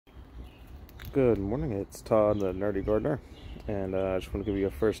Good morning, it's Todd, the Nerdy Gardener, and I just want to give you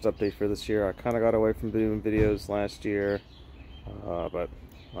a first update for this year. I kind of got away from doing videos last year, but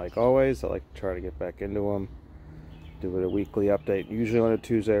like always, I like to try to get back into them, do it a weekly update, usually on a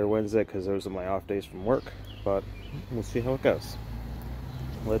Tuesday or Wednesday because those are my off days from work, but we'll see how it goes.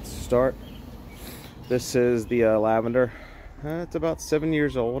 Let's start. This is the lavender. It's about 7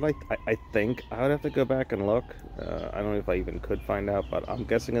 years old, I think. I would have to go back and look. I don't know if I even could find out, but I'm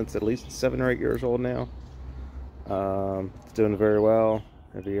guessing it's at least 7 or 8 years old now. It's doing very well.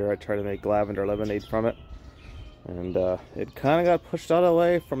 Every year I try to make lavender lemonade from it. And it kind of got pushed out of the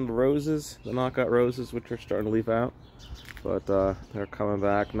way from the roses, the knockout roses, which are starting to leaf out. But they're coming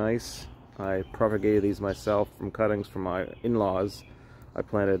back nice. I propagated these myself from cuttings from my in-laws. I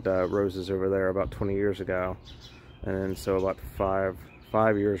planted roses over there about 20 years ago. And then so about five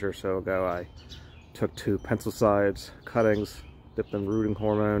years or so ago, I took 2 pencil size cuttings, dipped them in rooting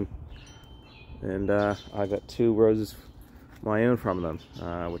hormone, and I got 2 roses my own from them,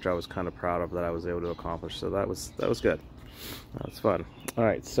 which I was kind of proud of that I was able to accomplish. So that was good. That was fun. All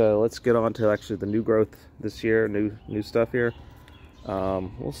right, so let's get on to actually the new growth this year, new stuff here.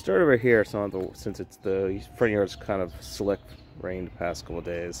 We'll start over here. Since it's the front yard's kind of slick, rained the past couple of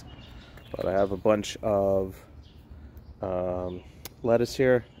days, but I have a bunch of lettuce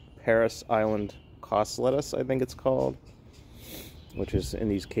here, Paris Island Cost lettuce, I think it's called, which is in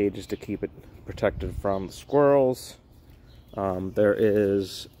these cages to keep it protected from the squirrels.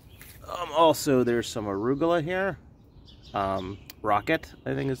 There's some arugula here. Rocket,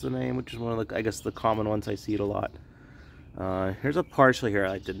 I think is the name, which is one of the, I guess, the common ones. I see it a lot. Here's a parsley here.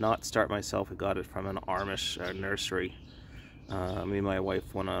 I did not start myself. I got it from an Amish nursery. Me and my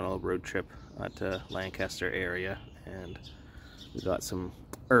wife went on a road trip to Lancaster area, and we got some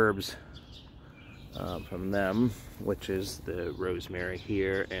herbs from them, which is the rosemary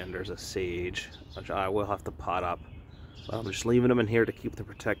here, and there's a sage, which I will have to pot up. But I'm just leaving them in here to keep them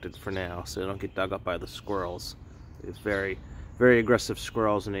protected for now, so they don't get dug up by the squirrels. There's very, very aggressive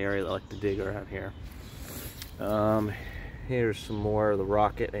squirrels in the area that like to dig around here. Here's some more of the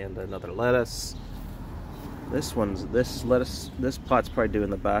rocket and another lettuce. This pot's probably doing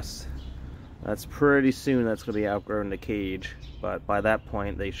the best. That's pretty soon. That's going to be outgrown the cage, but by that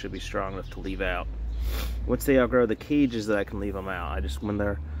point they should be strong enough to leave out. Once they outgrow the cages, that I can leave them out. When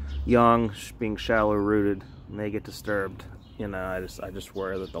they're young, being shallow rooted, and they get disturbed, you know, I just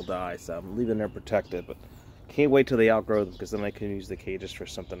worry that they'll die. So I'm leaving them protected, but can't wait till they outgrow them because then I can use the cages for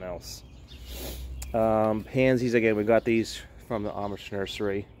something else. Pansies, again, we got these from the Amish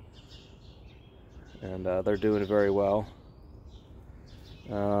nursery, and they're doing very well.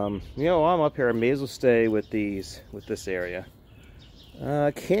 You know, while I'm up here, I may as well stay with this area.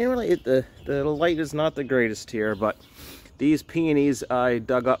 Can't really, the light is not the greatest here, but these peonies I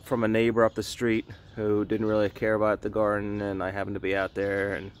dug up from a neighbor up the street who didn't really care about the garden, and I happened to be out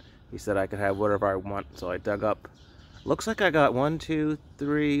there, and he said I could have whatever I want, so I dug up. Looks like I got 1, 2,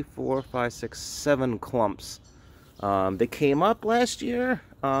 3, 4, 5, 6, 7 clumps. They came up last year,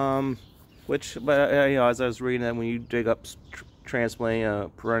 but you know, as I was reading that, when you dig up transplanting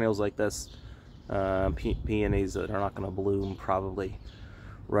perennials like this, peonies that are not going to bloom probably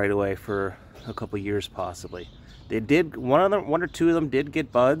right away for a couple years possibly. They did, one or two of them did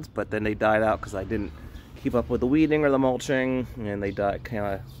get buds, but then they died out because I didn't keep up with the weeding or the mulching, and they died, kind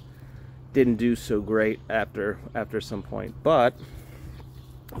of didn't do so great after some point. But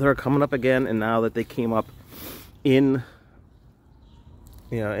they're coming up again, and now that they came up in,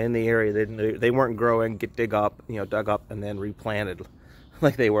 you know, in the area, they weren't growing, dug up and then replanted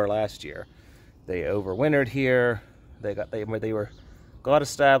like they were last year. They overwintered here. They got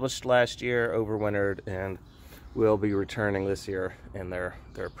established last year, overwintered, and will be returning this year in their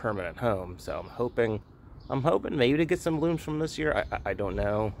permanent home. So I'm hoping maybe to get some blooms from this year. I don't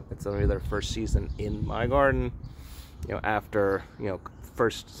know. It's only their first season in my garden, you know, after, you know,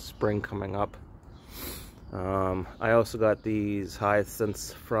 first spring coming up. I also got these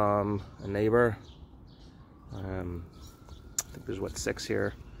hyacinths from a neighbor. I think there's 6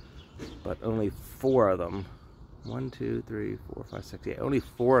 here, but only 4 of them. 1, 2, 3, 4, 5, 6. Yeah, only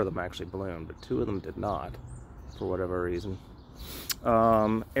 4 of them actually bloomed, but 2 of them did not, for whatever reason.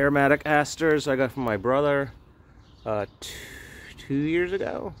 Aromatic asters I got from my brother 2 years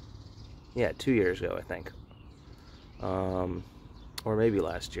ago. Yeah, 2 years ago, I think. Or maybe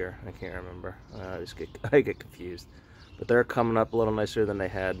last year, I can't remember. I get confused. But they're coming up a little nicer than they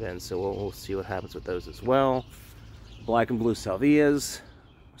had been, so we'll see what happens with those as well. Black and blue salvias,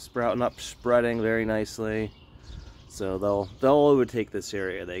 sprouting up, spreading very nicely. So they'll overtake this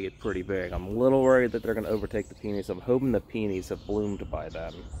area. They get pretty big. I'm a little worried that they're going to overtake the peonies. I'm hoping the peonies have bloomed by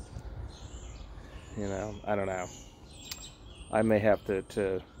then. you know, I don't know. I may have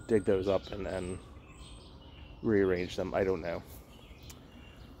to dig those up and rearrange them. I don't know.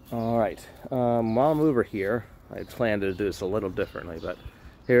 All right. While I'm over here, I planned to do this a little differently, but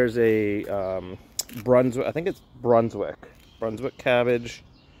here's a Brunswick. I think it's Brunswick cabbage.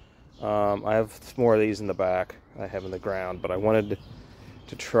 I have more of these in the back. I have in the ground, but I wanted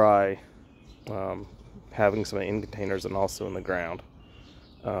to try having some in containers and also in the ground.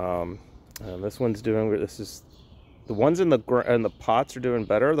 And this one's doing. This is the ones in the pots are doing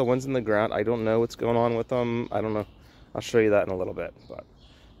better. The ones in the ground, I don't know what's going on with them. I don't know. I'll show you that in a little bit. But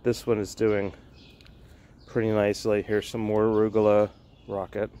this one is doing pretty nicely. Here's some more arugula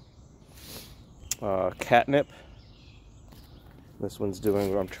rocket. Catnip. This one's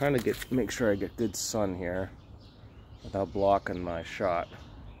doing. I'm trying to make sure I get good sun here without blocking my shot.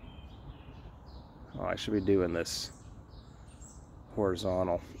 Oh, I should be doing this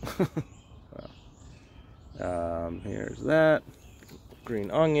horizontal. Here's that. Green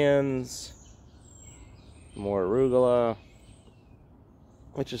onions. More arugula,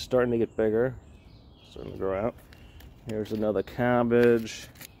 which is starting to get bigger. Starting to grow out. Here's another cabbage.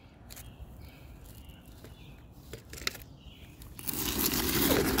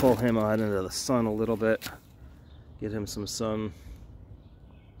 Let's pull him out into the sun a little bit. Get him some sun.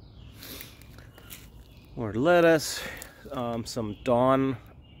 More lettuce. Some Dawn,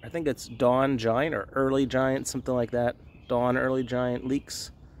 I think it's Dawn Giant or Early Giant, something like that. Dawn Early Giant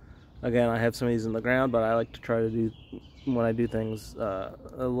leeks. Again, I have some of these in the ground, but I like to try to do, when I do things a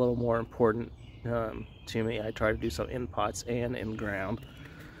little more important to me, I try to do some in pots and in ground,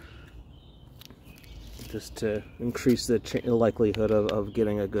 just to increase the likelihood of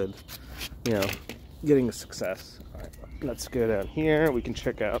getting a good, you know, getting a success. All right, let's go down here. We can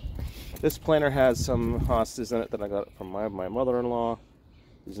check out. This planter has some hostas in it that I got from my mother-in-law.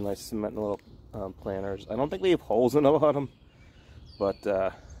 These are nice cement little planters. I don't think they have holes in the bottom, but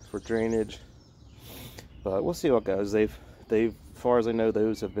for drainage. But we'll see what goes. They've, as far as I know,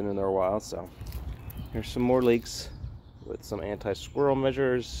 those have been in there a while. So here's some more leeks with some anti-squirrel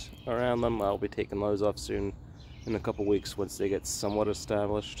measures around them. I'll be taking those off soon, in a couple weeks, once they get somewhat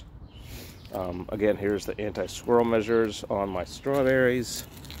established. Again, here's the anti-squirrel measures on my strawberries.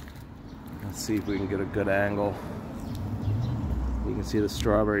 Let's see if we can get a good angle. You can see the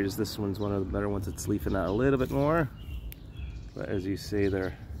strawberries. This one's one of the better ones. It's leafing out a little bit more. But as you see,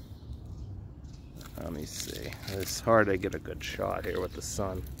 they're... Let me see. It's hard to get a good shot here with the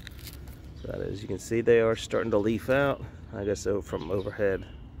sun. But as you can see, they are starting to leaf out. I guess from overhead.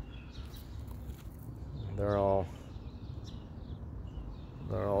 They're all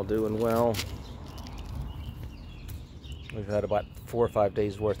doing well. We've had about 4 or 5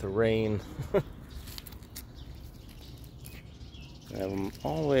 days worth of rain. I have them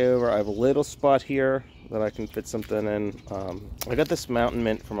all the way over. I have a little spot here that I can fit something in. I got this mountain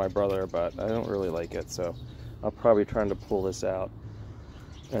mint for my brother, but I don't really like it, so I'll probably try to pull this out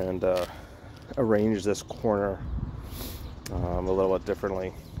and arrange this corner a little bit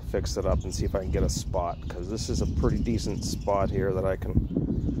differently, fix it up and see if I can get a spot, because this is a pretty decent spot here that I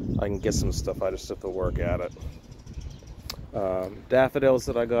can get some stuff. I just have to work at it. Daffodils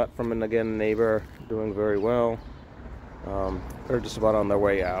that I got from a neighbor, doing very well. They're just about on their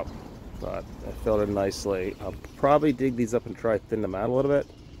way out, but I filled in nicely. I'll probably dig these up and try to thin them out a little bit,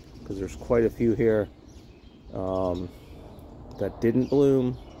 because there's quite a few here that didn't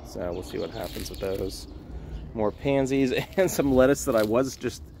bloom, so we'll see what happens with those. More pansies and some lettuce that I was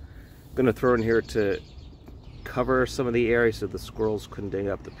just going to throw in here to cover some of the area so the squirrels couldn't dig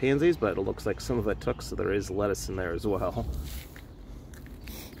up the pansies, but it looks like some of it took, so there is lettuce in there as well.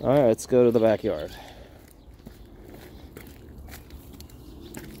 Alright, let's go to the backyard.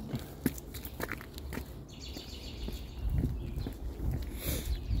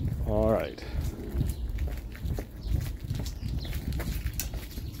 Alright.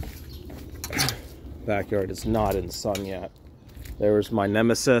 Backyard is not in sun yet. There's my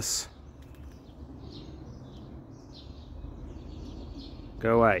nemesis.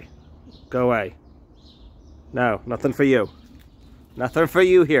 Go away. Go away. No, nothing for you. Nothing for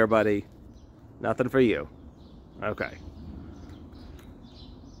you here, buddy. Nothing for you. Okay.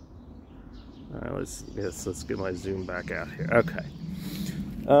 Alright, let's get my zoom back out here. Okay.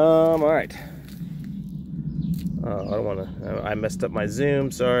 Alright. I don't want to... I messed up my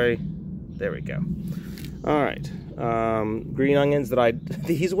zoom, sorry. There we go. Alright. Green onions that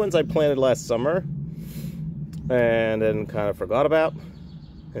these ones I planted last summer and then kind of forgot about.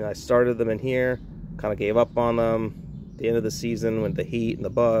 And I started them in here, kind of gave up on them. At the end of the season with the heat and the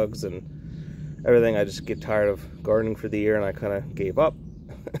bugs and everything, I just get tired of gardening for the year and I kind of gave up.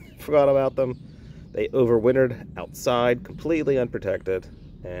 Forgot about them. They overwintered outside, completely unprotected,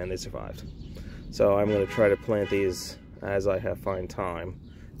 and they survived. So I'm going to try to plant these as I find time.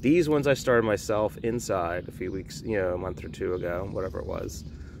 These ones I started myself inside a few weeks, a month or two ago, whatever it was.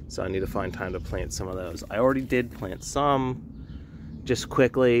 So I need to find time to plant some of those. I already did plant some, just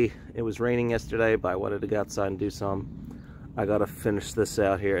quickly. It was raining yesterday, but I wanted to go outside and do some. I gotta finish this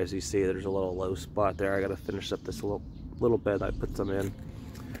out here. As you see, there's a little low spot there. I gotta finish up this little bed I put some in.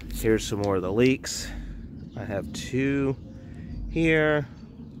 Here's some more of the leeks. I have 2 here.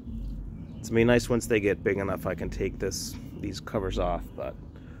 It's gonna be nice once they get big enough I can take these covers off, but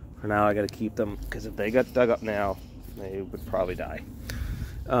for now I gotta keep them, because if they got dug up now, they would probably die.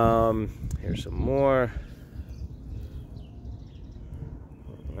 Here's some more.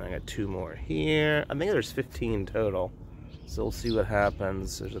 I got 2 more here. I think there's 15 total, so we'll see what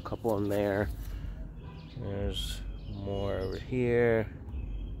happens. There's a couple in there. There's more over here.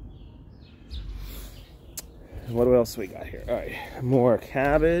 What else we got here? All right, more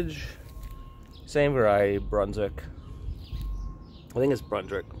cabbage. Same variety, Brunswick. I think it's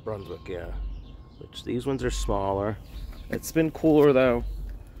Brunswick, yeah. Which these ones are smaller. It's been cooler though,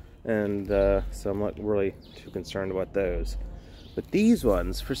 and so I'm not really too concerned about those. But these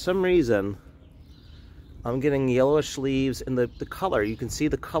ones, for some reason, I'm getting yellowish leaves, and the color, you can see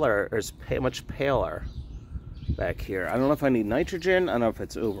the color is much paler back here. I don't know if I need nitrogen. I don't know if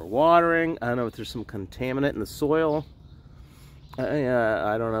it's overwatering. I don't know if there's some contaminant in the soil.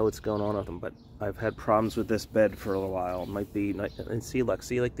 I don't know what's going on with them, but I've had problems with this bed for a little while. It might be, and see, look,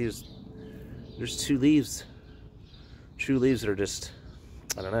 like there's 2 leaves. 2 leaves that are just,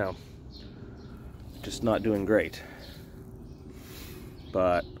 I don't know, just not doing great.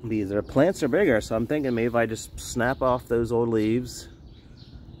 But plants are bigger, so I'm thinking maybe if I just snap off those old leaves,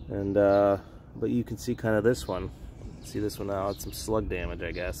 and but you can see kind of this one. See this one now? It's some slug damage,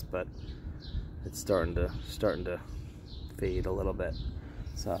 I guess, but it's starting to fade a little bit.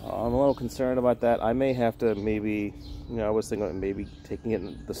 So I'm a little concerned about that. I may have to maybe, I was thinking of maybe taking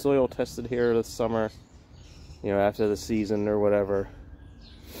it the soil tested here this summer, after the season or whatever.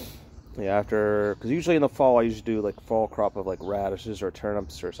 Yeah, because usually in the fall I usually do like fall crop of like radishes or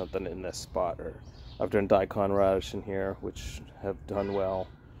turnips or something in this spot, or I've done daikon radish in here, which have done well.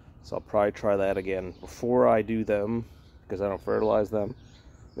 So I'll probably try that again before I do them, because I don't fertilize them.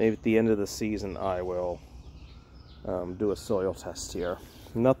 Maybe at the end of the season I will do a soil test here.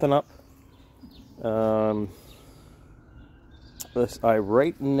 Nothing up.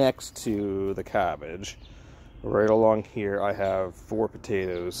 Right next to the cabbage, right along here, I have 4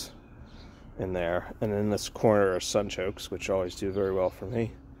 potatoes in there, and in this corner are sunchokes, which always do very well for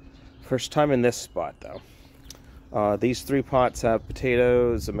me. First time in this spot though. These 3 pots have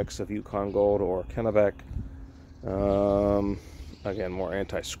potatoes, a mix of Yukon Gold or Kennebec. Again, more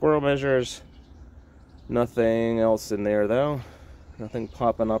anti-squirrel measures. Nothing else in there though. Nothing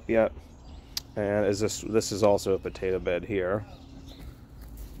popping up yet. And this is also a potato bed here.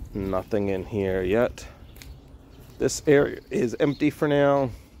 Nothing in here yet. This area is empty for now.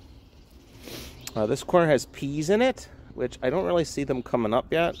 This corner has peas in it, which I don't really see them coming up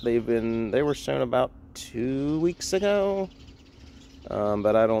yet. They were sown about 2 weeks ago,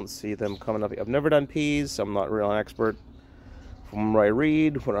 but I don't see them coming up. I've never done peas, so I'm not real expert. From what I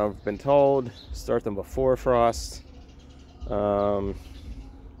read, what I've been told, start them before frost. I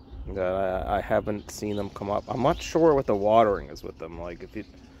haven't seen them come up. I'm not sure what the watering is with them. Like if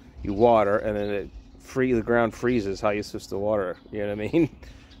you water and then the ground freezes, how are you supposed to water? You know what I mean?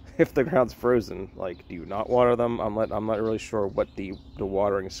 If the ground's frozen, like, do you not water them? I'm not really sure what the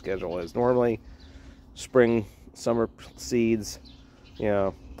watering schedule is. Normally, spring, summer seeds,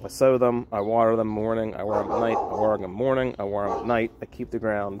 I sow them, I water them morning, I water them at night, I water them morning, I water them at night. I keep the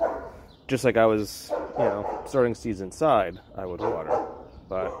ground just like I was, starting seeds inside, I would water.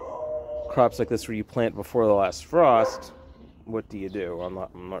 But crops like this where you plant before the last frost, what do you do?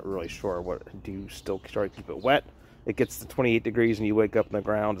 I'm not really sure. What do you still try to keep it wet? It gets to 28 degrees and you wake up in the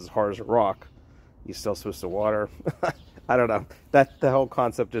ground as hard as a rock. You still supposed to water? I don't know. The whole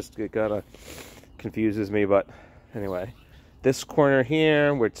concept just kind of confuses me. But anyway, this corner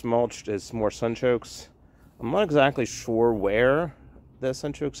here where it's mulched is more sunchokes. I'm not exactly sure where the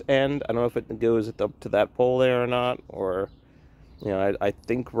sunchokes end. I don't know if it goes up to that pole there or not, or I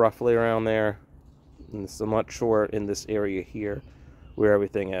think roughly around there. And so I'm not sure in this area here where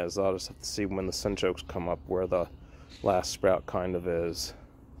everything is. I'll just have to see when the sunchokes come up where the last sprout kind of is.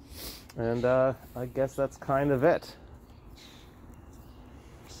 And I guess that's kind of it.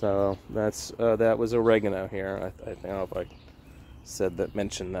 So that was oregano here. I don't know if I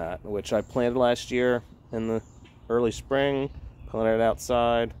mentioned that, which I planted last year in the early spring, planted it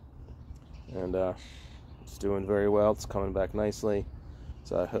outside, and it's doing very well. It's coming back nicely.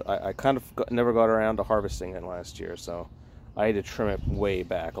 So I kind of never got around to harvesting it last year, so I had to trim it way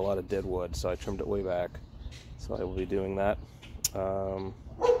back. A lot of dead wood, so I trimmed it way back. So I will be doing that.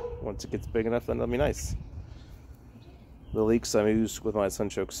 Once it gets big enough, then it'll be nice. The leeks I used with my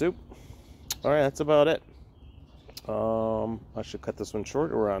sunchoke soup. All right, that's about it. I should cut this one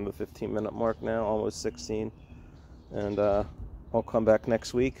short. We're on the 15-minute mark now, almost 16. And I'll come back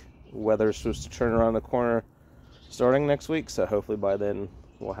next week. Weather's supposed to turn around the corner starting next week, so hopefully by then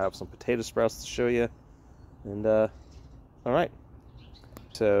we'll have some potato sprouts to show you. And all right,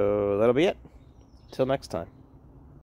 so that'll be it. Till next time.